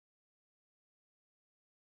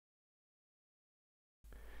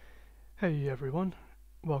Hey everyone,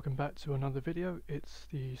 welcome back to another video. It's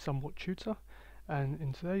the Somewhat Tutor, and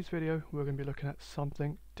in today's video we're going to be looking at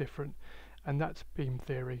something different, and that's beam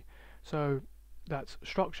theory. So that's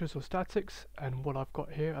structures or statics, and what I've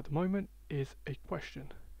got here at the moment is a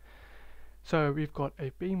question. So we've got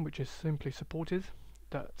a beam which is simply supported,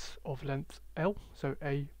 that's of length L, so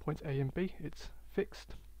points A and B, it's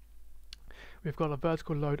fixed. We've got a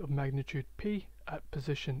vertical load of magnitude P at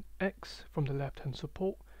position X from the left hand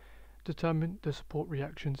support. Determine the support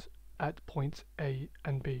reactions at points A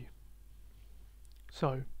and B.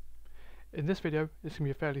 So, in this video, it's going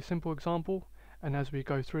to be a fairly simple example, and as we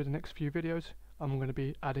go through the next few videos, I'm going to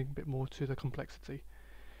be adding a bit more to the complexity.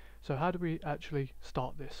 So how do we actually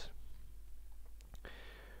start this?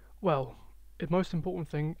 Well, the most important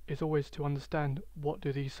thing is always to understand what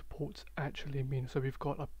do these supports actually mean. So we've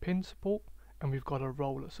got a pin support and we've got a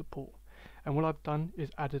roller support. And what I've done is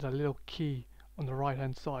added a little key on the right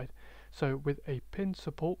hand side. So with a pin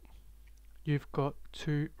support you've got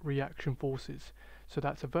two reaction forces, so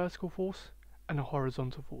that's a vertical force and a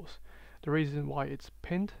horizontal force. The reason why it's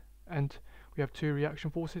pinned and we have two reaction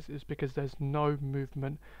forces is because there's no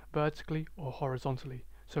movement vertically or horizontally,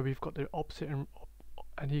 so we've got the opposite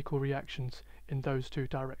and equal reactions in those two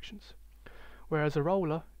directions. Whereas a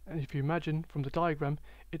roller, and if you imagine from the diagram,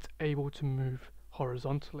 it's able to move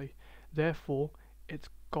horizontally, therefore it's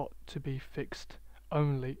got to be fixed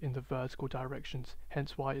only in the vertical directions,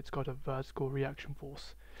 hence why it's got a vertical reaction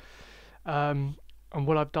force. And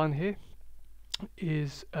what I've done here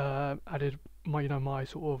is added my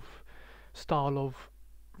sort of style of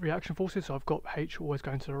reaction forces. So I've got H always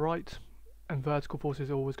going to the right and vertical forces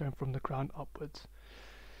always going from the ground upwards.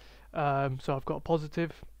 So I've got a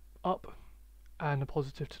positive up and a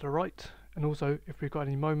positive to the right, and also if we've got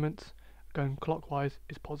any moments going clockwise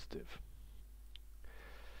is positive.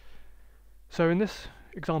 So in this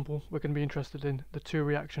example we're going to be interested in the two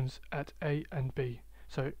reactions at A and B.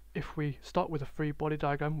 So if we start with a free body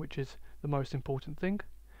diagram, which is the most important thing,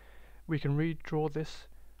 we can redraw this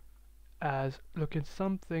as looking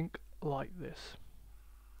something like this.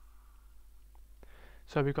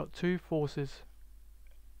 So we've got two forces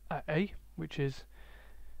at A, which is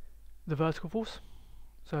the vertical force.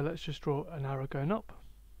 So let's just draw an arrow going up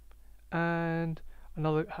and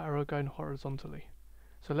another arrow going horizontally.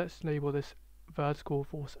 So let's label this vertical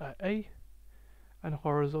force at A and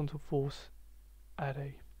horizontal force at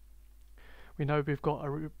A. We know we've got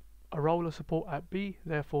a roller support at B,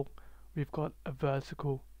 therefore we've got a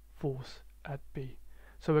vertical force at B.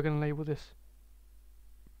 So we're going to label this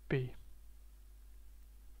B,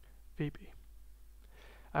 VB.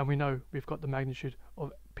 And we know we've got the magnitude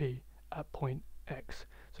of P at point X.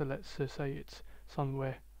 So let's just say it's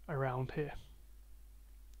somewhere around here.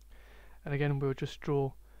 And again we'll just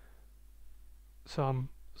draw some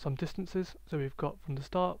distances. So we've got from the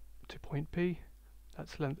start to point P,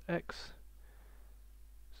 that's length X,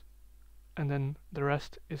 and then the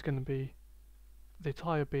rest is going to be the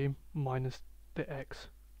entire beam minus the X,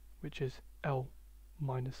 which is L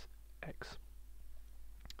minus X.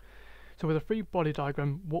 So with a free body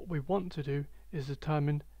diagram, what we want to do is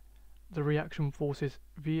determine the reaction forces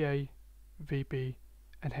VA, VB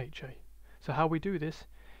and HA. So how we do this,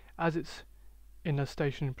 as it's in a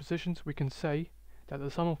stationary positions, we can say that the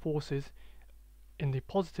sum of forces in the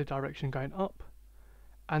positive direction going up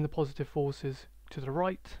and the positive forces to the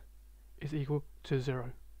right is equal to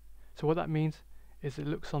 0. So what that means is it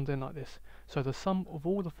looks something like this. So the sum of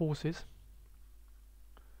all the forces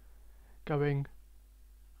going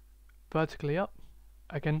vertically up,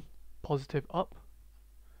 again positive up,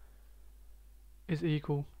 is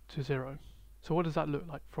equal to 0. So what does that look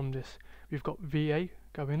like from this? We've got VA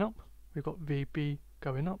going up, we've got VB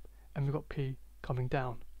going up, and we've got P coming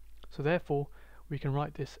down. So therefore we can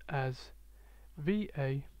write this as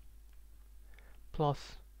VA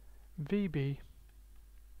plus VB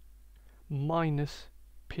minus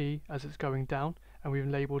P as it's going down, and we've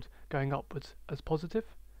labelled going upwards as positive,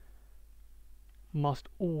 must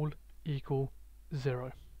all equal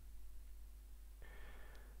 0.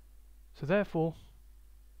 So therefore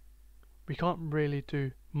we can't really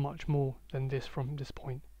do much more than this from this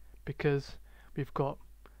point, because we've got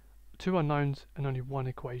two unknowns and only one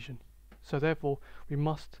equation. So therefore we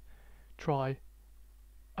must try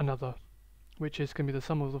another, which is going to be the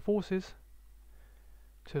sum of the forces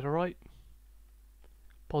to the right,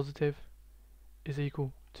 positive, is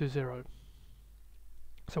equal to 0.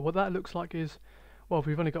 So what that looks like is, well,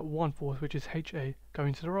 we've only got one force, which is HA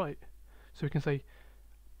going to the right. So we can say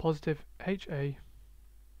positive HA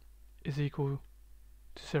is equal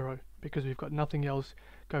to 0 because we've got nothing else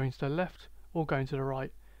going to the left or going to the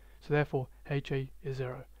right. So therefore HA is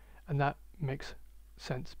 0. and that makes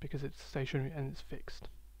sense because it's stationary and it's fixed.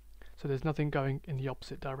 So there's nothing going in the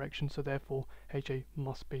opposite direction, so therefore HA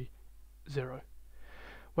must be 0.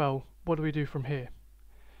 Well, what do we do from here?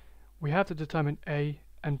 We have to determine A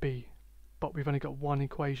and B, but we've only got one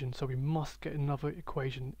equation, so we must get another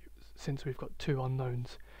equation since we've got two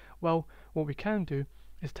unknowns. Well, what we can do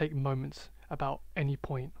is take moments about any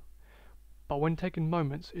point. But when taking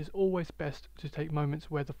moments, it's always best to take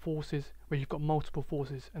moments where you've got multiple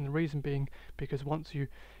forces, and the reason being because once you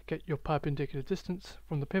get your perpendicular distance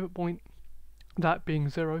from the pivot point, that being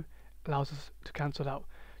 0 allows us to cancel out.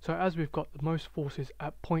 So as we've got the most forces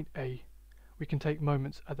at point A, we can take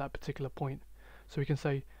moments at that particular point. So we can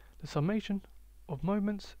say the summation of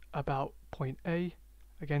moments about point A,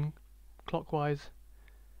 again clockwise,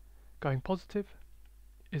 going positive,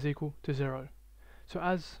 is equal to 0. So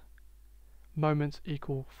as moments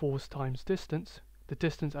equal force times distance, the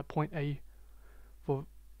distance at point A for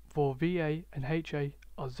VA and HA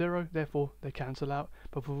are 0, therefore they cancel out,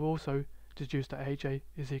 but we've also deduced that HA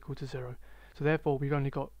is equal to 0. So therefore we've only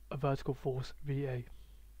got a vertical force VA.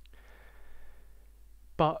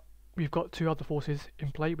 But we've got two other forces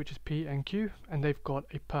in play, which is P and Q, and they've got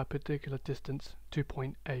a perpendicular distance to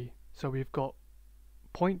point A. So we've got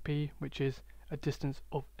point P, which is a distance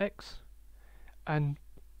of x, and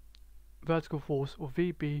vertical force, or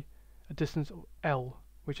VB, a distance of L,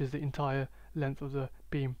 which is the entire length of the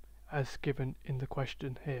beam as given in the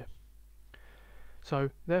question here.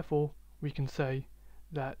 So therefore we can say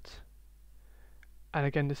that, and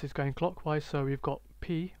again this is going clockwise, so we've got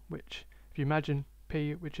P, which if you imagine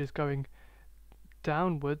P, which is going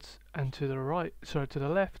downwards and to the right, sorry, to the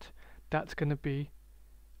left, that's going to be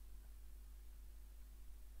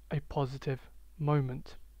a positive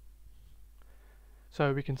moment.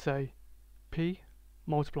 So we can say P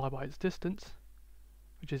multiplied by its distance,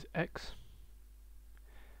 which is x,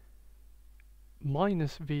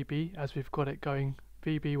 minus VB, as we've got it going,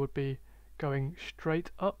 VB would be going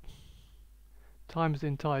straight up, times the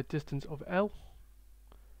entire distance of L,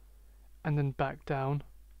 and then back down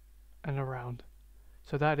and around.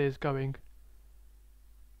 So that is going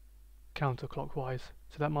counterclockwise.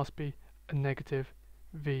 So that must be a negative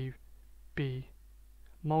VB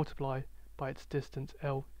multiplied by its distance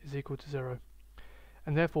L is equal to 0.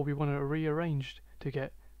 And therefore we want to rearrange to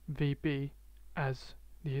get VB as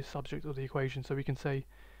the subject of the equation. So we can say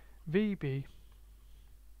VB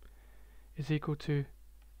is equal to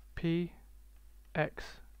PX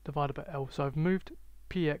divided by L. So I've moved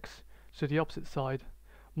PX to the opposite side,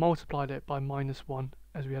 multiplied it by -1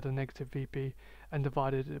 as we had a negative VB, and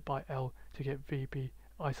divided it by L to get VB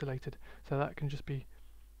isolated. So that can just be,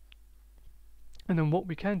 and then what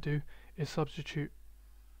we can do is substitute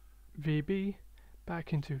VB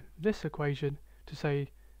back into this equation to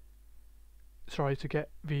say, sorry, to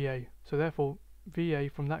get VA. So therefore VA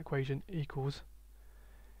from that equation equals,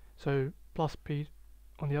 so plus P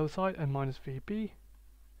on the other side and minus VB,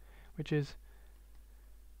 which is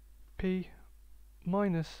P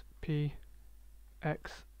minus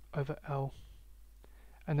PX over L.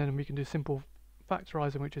 And then we can do simple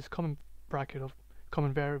factorizing, which is common bracket of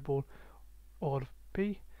common variable of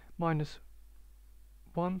P minus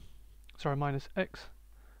X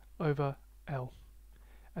over L.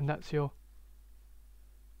 And that's your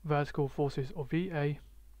vertical forces of VA,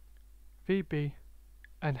 VB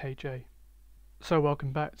and HA. So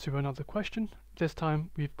welcome back to another question. This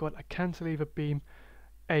time we've got a cantilever beam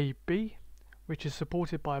AB, which is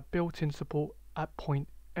supported by a built-in support at point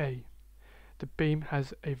A. The beam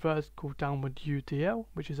has a vertical downward UDL,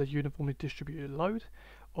 which is a uniformly distributed load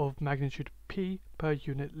of magnitude P per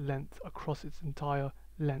unit length across its entire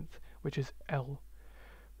length, which is L.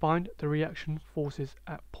 Find the reaction forces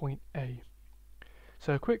at point A.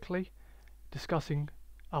 So quickly discussing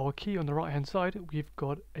our key on the right hand side, we've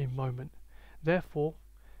got a moment. Therefore,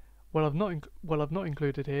 what I've not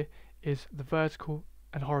included here is the vertical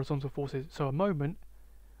and horizontal forces. So a moment,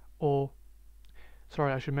 or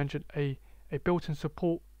sorry, I should mention a built-in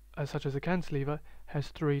support such as a cantilever has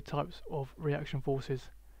three types of reaction forces.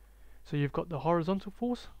 So you've got the horizontal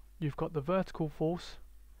force, you've got the vertical force,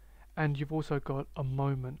 and you've also got a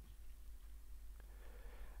moment.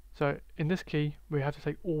 So in this key we have to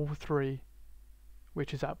take all three,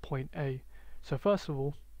 which is at point A. So first of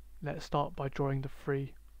all, let's start by drawing the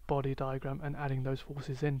free body diagram and adding those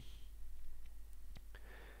forces in.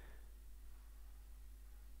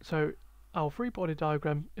 So our free body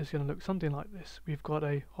diagram is going to look something like this. We've got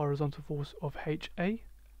a horizontal force of HA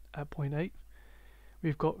at point A.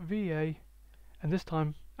 We've got VA, and this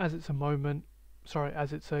time, as it's a moment, sorry,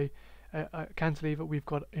 as it's a cantilever, we've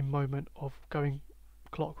got a moment of going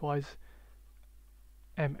clockwise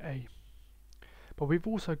MA. But we've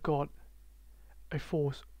also got a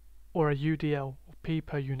force or a UDL, or P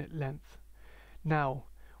per unit length. Now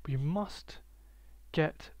we must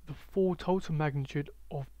get the full total magnitude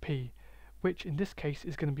of P, which in this case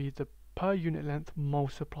is going to be the per unit length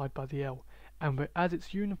multiplied by the L, and as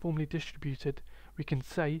it's uniformly distributed, we can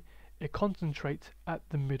say it concentrates at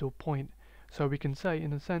the middle point. So we can say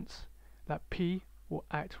in a sense that P will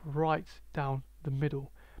act right down the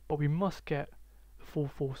middle, but we must get the full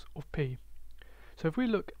force of P. So if we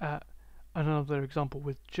look at another example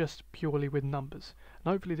with just purely with numbers,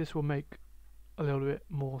 and hopefully this will make a little bit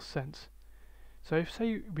more sense. So if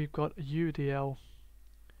say we've got a UDL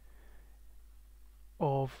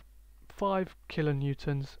of 5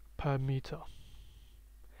 kilonewtons per meter,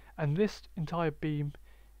 and this entire beam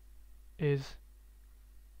is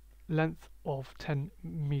length of 10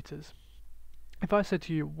 meters. If I said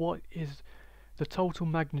to you, what is the total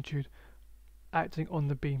magnitude acting on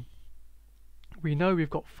the beam? We know we've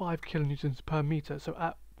got 5 kilonewtons per meter, so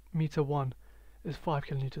at meter 1 there's 5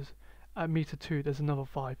 kilonewtons, at meter 2 there's another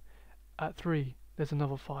 5, at 3 there's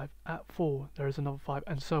another 5, at 4 there is another 5,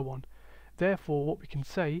 and so on. Therefore what we can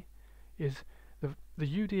say is the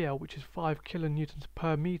UDL, which is 5 kilonewtons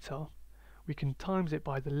per meter, we can times it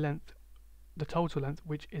by the length, the total length,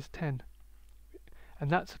 which is 10, and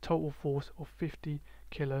that's a total force of 50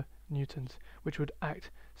 kilonewtons, which would act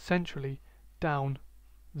centrally down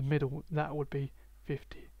the middle. That would be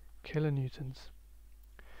 50 kilonewtons.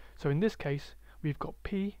 So in this case we've got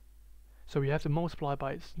P, so we have to multiply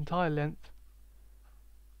by its entire length,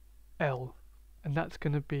 L, and that's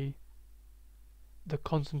going to be the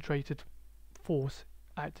concentrated force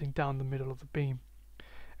acting down the middle of the beam.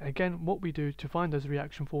 And again, what we do to find those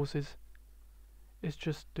reaction forces is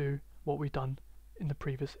just do what we've done in the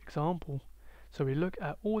previous example. So we look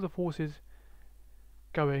at all the forces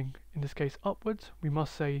going, in this case upwards. We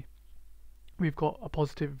must say we've got a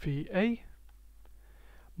positive VA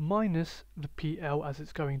minus the PL as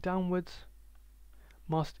it's going downwards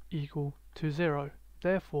must equal to 0.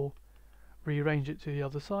 Therefore rearrange it to the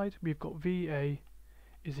other side. We've got VA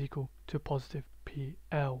is equal to positive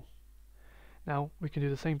PL. Now we can do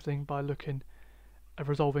the same thing by looking at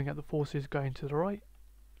resolving at the forces going to the right.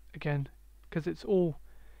 Again, because it's all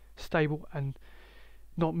stable and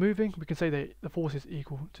not moving, we can say that the force is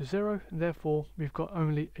equal to 0, and therefore we've got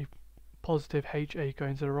only a positive HA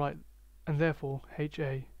going to the right, and therefore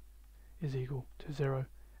HA is equal to 0,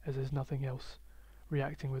 as there's nothing else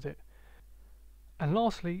reacting with it. And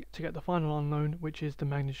lastly, to get the final unknown, which is the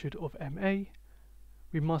magnitude of MA,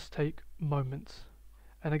 we must take moments.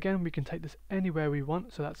 And again, we can take this anywhere we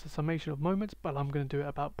want, so that's the summation of moments, but I'm going to do it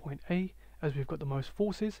about point A, as we've got the most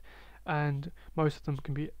forces, and most of them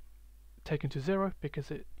can be taken to 0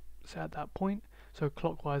 because it's at that point, so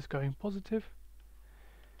clockwise going positive.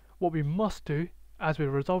 What we must do, as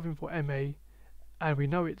we're resolving for MA, and we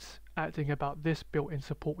know it's acting about this built-in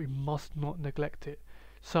support, we must not neglect it.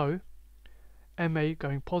 So MA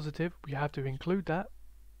going positive, we have to include that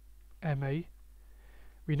MA.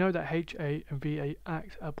 We know that HA and VA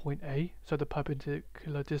act at point A, so the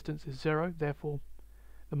perpendicular distance is 0, therefore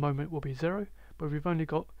the moment will be 0, but we've only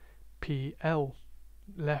got PL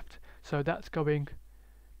left, so that's going,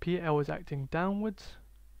 PL is acting downwards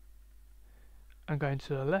and going to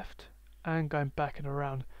the left and going back and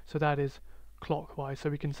around, so that is clockwise. So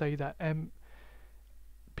we can say that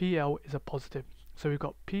PL is a positive. So we've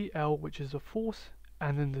got PL, which is a force,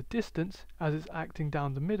 and then the distance as it's acting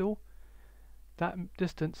down the middle, that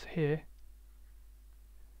distance here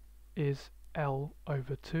is L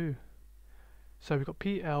over 2. So we've got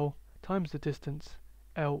PL times the distance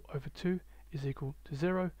L over 2 is equal to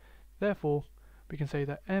 0. Therefore we can say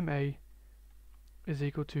that MA is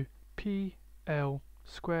equal to PL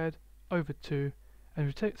squared over 2,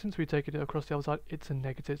 and since we've taken it across the other side, it's a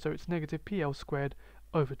negative, so it's negative PL squared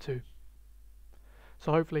over 2.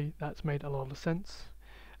 So hopefully that's made a lot of sense.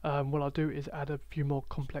 What I'll do is add a few more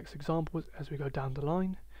complex examples as we go down the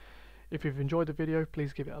line. If you've enjoyed the video,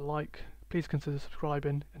 please give it a like. Please consider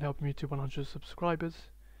subscribing and helping me to 100 subscribers.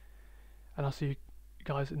 And I'll see you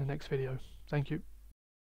guys in the next video. Thank you.